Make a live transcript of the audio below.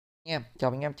Anh em,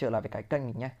 chào anh em trở lại với cái kênh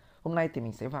mình nha. Hôm nay thì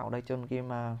mình sẽ vào đây chơi một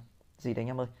game gì đấy anh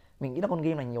em ơi. Mình nghĩ là con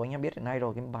game này nhiều anh em biết hiện nay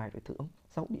rồi, game bài đổi thưởng.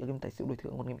 Sau bị game tài xỉu đổi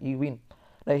thưởng con game Iwin.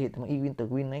 Đây thì thằng Iwin từ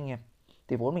win đấy anh em.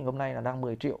 Thì vốn mình hôm nay là đang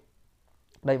 10 triệu.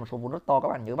 Đây một số vốn rất to, các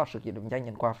bạn nhớ vào sự kiện được nhanh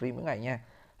nhận quà free mỗi ngày nha.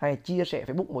 Hay chia sẻ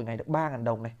Facebook mỗi ngày được 3.000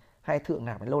 đồng này. Hay thưởng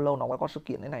nạp lâu lâu nó có sự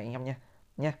kiện thế này anh em nha.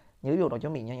 Nha, nhớ điều đó cho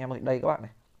mình nha anh em ơi. Đây các bạn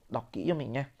này, đọc kỹ cho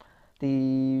mình nha.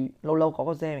 Thì lâu lâu có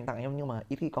con dê mình tặng anh em nhưng mà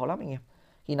ít khi có lắm anh em.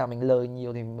 Khi nào mình lời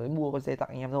nhiều thì mới mua con dê tặng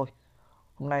anh em thôi.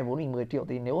 Hôm nay vốn mình 10 triệu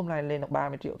thì nếu hôm nay lên được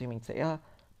 30 triệu thì mình sẽ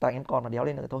tặng em còn mà đéo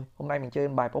lên nữa thôi. Hôm nay mình chơi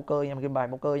bài poker anh em, game bài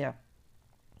poker nha.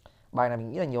 Bài này mình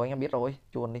nghĩ là nhiều anh em biết rồi,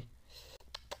 chuồn đi.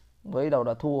 Mới đầu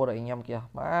đã thua rồi anh em kìa,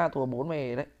 má thua 4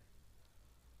 mê đấy.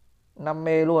 5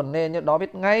 mê luôn nên như đó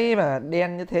biết ngay mà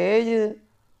đen như thế chứ.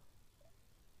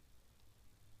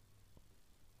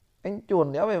 Anh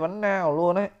chuồn đéo về vấn nào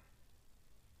luôn đấy.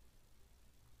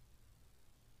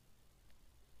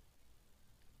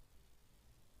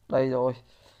 Đây rồi,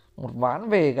 một ván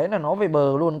về cái là nó về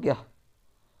bờ luôn kìa.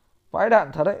 Vãi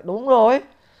đạn thật đấy, đúng rồi.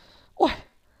 Ui,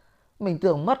 mình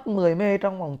tưởng mất 10 mê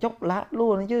trong vòng chốc lát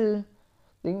luôn đấy chứ.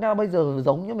 Tính ra bây giờ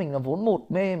giống như mình là vốn 1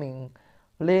 mê mình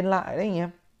lên lại đấy anh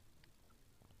em.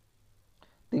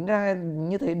 Tính ra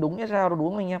như thế đúng hay sao đó,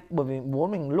 đúng anh em. Bởi vì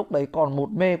vốn mình lúc đấy còn 1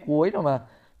 mê cuối rồi mà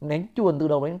đánh chuồn từ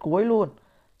đầu đến cuối luôn.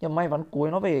 Nhưng may ván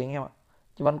cuối nó về anh em ạ.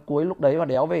 Chứ ván cuối lúc đấy mà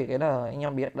đéo về cái là anh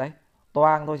em biết đấy.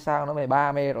 Toang thôi sao nó về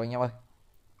 3 mê rồi anh em ơi.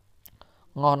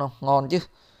 Ngon không? Ngon chứ.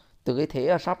 Từ cái thế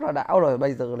là sắp ra đảo rồi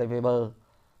bây giờ lại về bờ.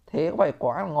 Thế có phải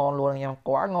quá ngon luôn anh em,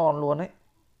 quá ngon luôn đấy.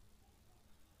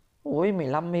 Ôi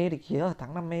 15 mê thì kìa,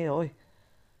 thắng 5 mê rồi.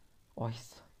 Ôi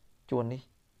chuồn đi,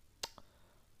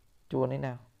 chuồn đi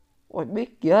nào. Ôi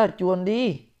bích kìa, chuồn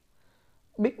đi.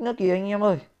 Bích nữa kìa anh em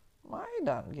ơi. Mãi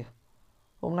đạn kìa.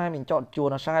 Hôm nay mình chọn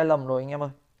chuồn là sai lầm rồi anh em ơi.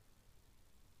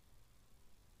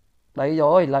 Đấy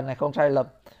rồi, lần này không sai lầm.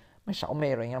 16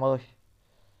 mê rồi anh em ơi.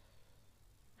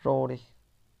 Rô đi.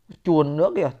 Chuồn nữa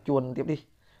kìa, chuồn tiếp đi.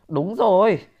 Đúng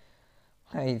rồi.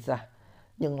 Hay da.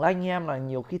 Nhưng là anh em là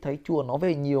nhiều khi thấy chuồn nó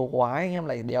về nhiều quá anh em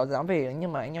lại đéo dám về.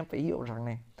 Nhưng mà anh em phải hiểu rằng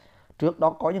này, trước đó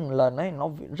có những lần ấy nó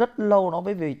rất lâu nó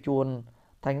mới về chuồn,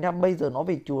 thành ra bây giờ nó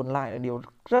về chuồn lại là điều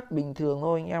rất bình thường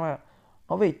thôi anh em ạ.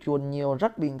 Nó về chuồn nhiều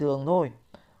rất bình thường thôi.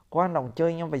 Quan trọng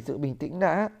chơi anh em phải giữ bình tĩnh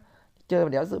đã. Chơi mà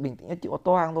đéo giữ bình tĩnh chịu có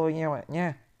toang thôi anh em ạ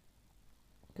nha.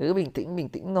 Cứ bình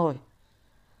tĩnh thôi.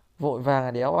 Vội vàng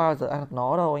là đéo bao giờ ăn được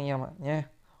nó đâu anh em ạ nha.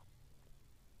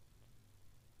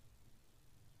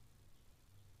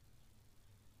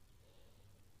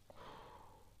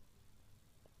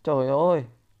 Trời ơi.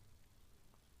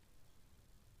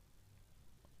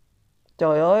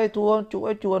 Trời ơi thua chú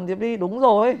ơi, chuồn tiếp đi. Đúng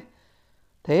rồi,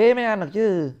 thế mới ăn được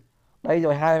chứ. Đây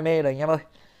rồi 20 mê rồi anh em ơi.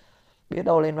 Biết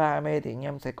đâu lên 30 thì anh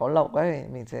em sẽ có lộc ấy.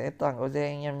 Mình sẽ toàn có dê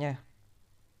anh em nha.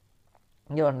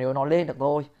 Nhưng mà nếu nó lên được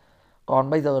thôi. Còn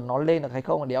bây giờ nó lên được hay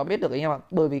không thì đéo biết được anh em ạ.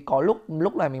 Bởi vì có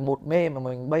lúc này mình 1 mê mà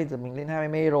mình bây giờ mình lên 20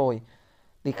 mê rồi.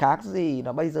 Thì khác gì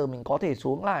là bây giờ mình có thể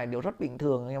xuống lại, điều rất bình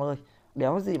thường anh em ơi.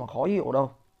 Đéo gì mà khó hiểu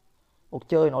đâu. Cuộc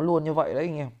chơi nó luôn như vậy đấy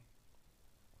anh em.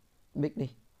 Bích đi.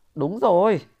 Đúng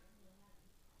rồi.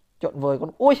 Chọn vời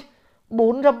con. Ui,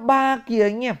 4 3 kìa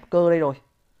anh em. Cơ đây rồi.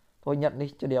 Thôi nhận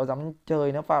đi, chứ đéo dám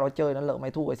chơi nữa. Pha nó chơi nó lỡ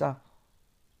mày thua hay sao.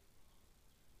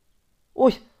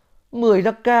 Ui, 10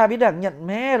 ra ca biết đảng nhận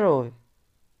mé rồi.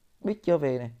 Bích chưa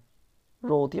về này.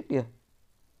 Rô tiếp kìa.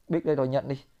 Bích đây rồi, nhận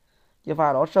đi. Chứ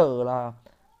pha đó sợ là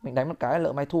mình đánh một cái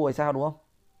lỡ mày thua hay sao đúng không.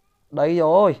 Đấy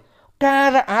rồi.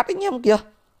 Ca ra át anh em kìa.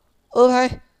 Ơ hay.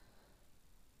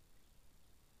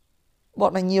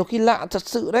 Bọn này nhiều khi lạ thật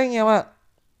sự đấy anh em ạ.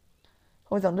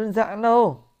 Không phải đơn giản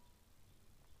đâu.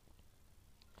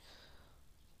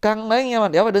 Căng đấy anh em ạ.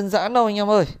 Đéo phải đơn giản đâu anh em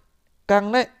ơi.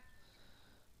 Căng đấy.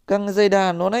 Căng dây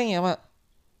đàn luôn đấy anh em ạ.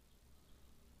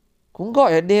 Cũng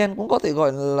gọi là đen, cũng có thể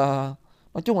gọi là,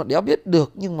 nói chung là đéo biết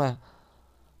được nhưng mà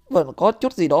vẫn có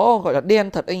chút gì đó gọi là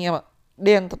đen thật anh em ạ.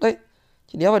 Đen thật đấy.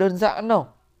 Chỉ đéo phải đơn giản đâu.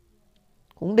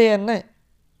 Cũng đen đấy.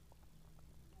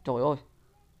 Trời ơi.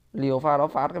 Liều pha đó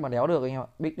phá cái mà đéo được anh em ạ.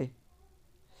 Bích đi.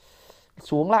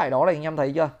 Xuống lại đó là anh em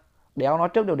thấy chưa. Đéo nói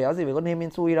trước điều đéo gì với con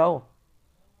Hên xui đâu.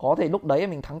 Có thể lúc đấy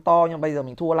mình thắng to nhưng bây giờ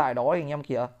mình thua lại đó anh em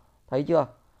kìa. Thấy chưa.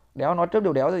 Đéo nói trước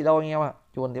điều đéo gì đâu anh em ạ.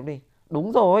 Chuồn tiếp đi.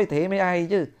 Đúng rồi, thế mới ai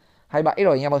chứ. 27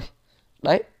 rồi anh em ơi.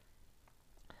 Đấy.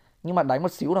 Nhưng mà đánh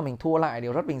một xíu là mình thua lại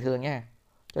điều rất bình thường nha.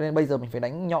 Cho nên bây giờ mình phải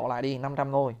đánh nhỏ lại đi,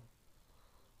 500 thôi.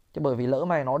 Chứ bởi vì lỡ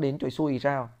may nó đến chuỗi xui thì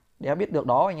sao. Đéo biết được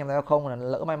đó anh em thấy không, là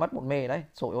lỡ may mất 1 mê đấy.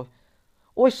 Rồi ôi.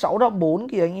 Ôi 6-4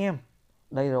 kìa anh em.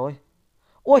 Đây rồi.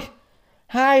 Ôi,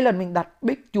 2 lần mình đặt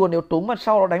bích chuồn đều trúng mà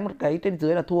sau đó đánh một cái trên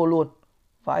dưới là thua luôn.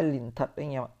 Vãi lìn thật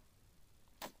anh em ạ.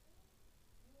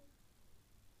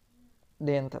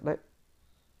 Đen thật đấy.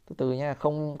 Từ từ nha,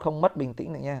 không mất bình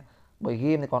tĩnh này nha. Bởi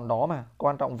game thì còn đó mà,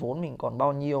 quan trọng vốn mình còn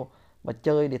bao nhiêu, mà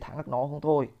chơi để thắng được nó không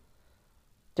thôi.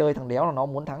 Chơi thằng đéo là nó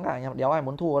muốn thắng cả anh em, đéo ai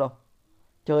muốn thua đâu.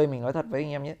 Chơi mình nói thật với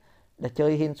anh em nhé, để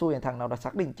chơi hên xui thằng nào đã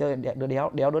xác định chơi đứa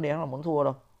đéo là muốn thua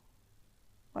đâu.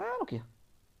 Má nó kìa,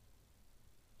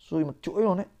 xui một chuỗi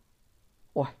luôn đấy.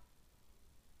 Ôi,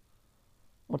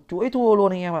 một chuỗi thua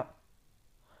luôn anh em ạ.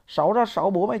 6 ra 6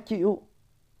 bố mày chịu.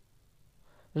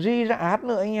 Ri ra át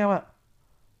nữa anh em ạ.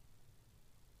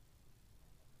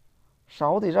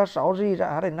 6 thì ra 6, ri ra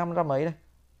át, này 5 ra mấy đây.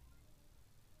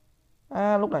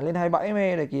 À, lúc này lên 27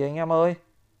 mê này kìa anh em ơi.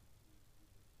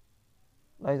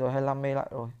 Đây rồi, 25 mê lại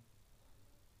rồi.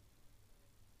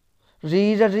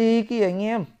 Ri ra ri kìa anh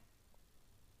em.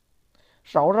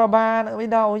 6 ra 3 nữa mới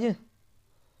đau chứ.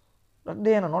 Đất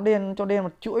đen là nó đen cho đen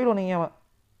một chuỗi luôn anh em ạ.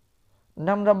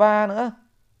 5 ra 3 nữa.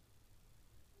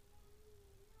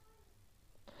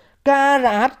 Ca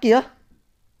ra át kìa.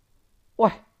 Ui.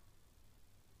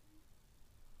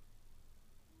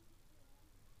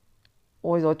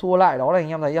 Ôi rồi thua lại đó này anh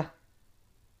em thấy chưa.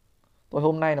 Tôi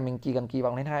hôm nay là mình chỉ cần kỳ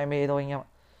vọng lên 2 mê thôi anh em ạ.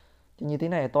 Chứ như thế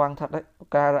này toang thật đấy.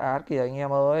 Ca ra át kìa anh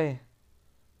em ơi.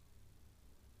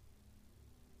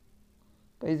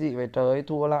 Cái gì vậy trời,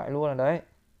 thua lại luôn rồi đấy.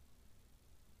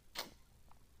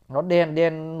 Nó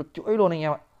đen một chuỗi luôn anh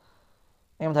em ạ.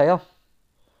 Em thấy không?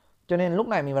 Cho nên lúc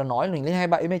này mình mà nói mình lên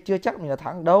 27 mê chưa chắc mình là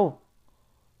thắng đâu.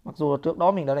 Mặc dù trước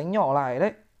đó mình đã đánh nhỏ lại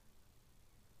đấy.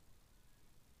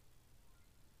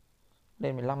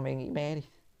 Lên 15 mê nghĩ mé đi.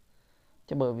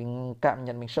 Chứ bởi vì cảm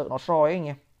nhận mình sợ nó soi ấy anh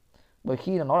em. Bởi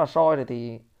khi là nó là soi rồi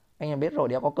thì anh em biết rồi,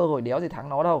 đéo có cơ hội đéo gì thắng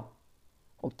nó đâu.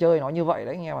 Cuộc chơi nó như vậy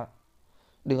đấy anh em ạ.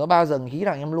 Đừng có bao giờ nghĩ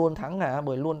rằng em luôn thắng cả,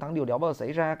 bởi luôn thắng điều đéo bao giờ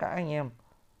xảy ra cả anh em.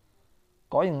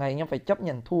 Có những ngày anh em phải chấp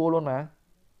nhận thua luôn mà.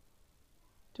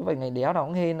 Chứ phải ngày đéo nào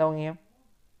cũng hên đâu anh em.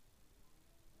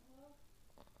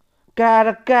 Ca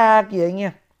ra ca kìa anh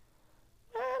em.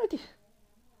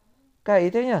 Cày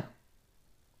thế nhỉ.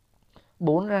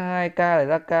 4 ra 2, ca này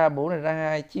ra ca, 4 này ra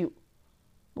 2, chịu.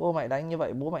 Bố mày đánh như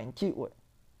vậy bố mày chịu ấy.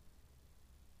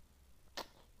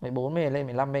 14 mê lên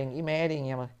 15 mê nghĩ mẹ đi anh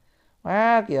em ơi.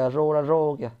 Má kìa, rô ra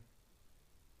rô kìa.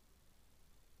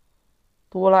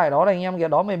 Thua lại đó này anh em kìa,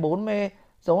 đó 14 mê.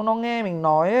 Giống nó nghe mình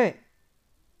nói ấy.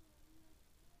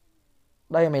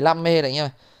 Đây là 15 mê này anh em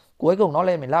ơi. Cuối cùng nó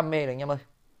lên 15 mê này anh em ơi.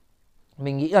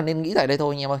 Mình nghĩ là nên nghĩ tại đây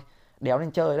thôi anh em ơi. Đéo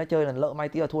nên chơi, đã chơi là lỡ may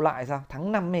tí là thua lại sao.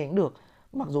 Thắng 5 mê cũng được.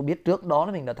 Mặc dù biết trước đó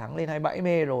là mình đã thắng lên 27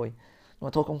 mê rồi. Nhưng mà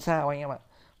thôi không sao anh em ạ.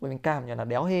 Bởi mình cảm nhận là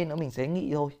đéo hên nữa mình sẽ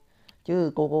nghĩ thôi.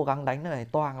 Chứ cô cố gắng đánh này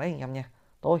toang đấy anh em nha.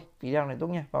 Thôi video này tốt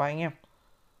nha. Bye bye anh em.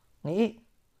 Nghĩ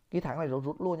cái thắng này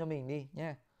rút luôn cho mình đi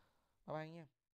nha. Bye bye anh em.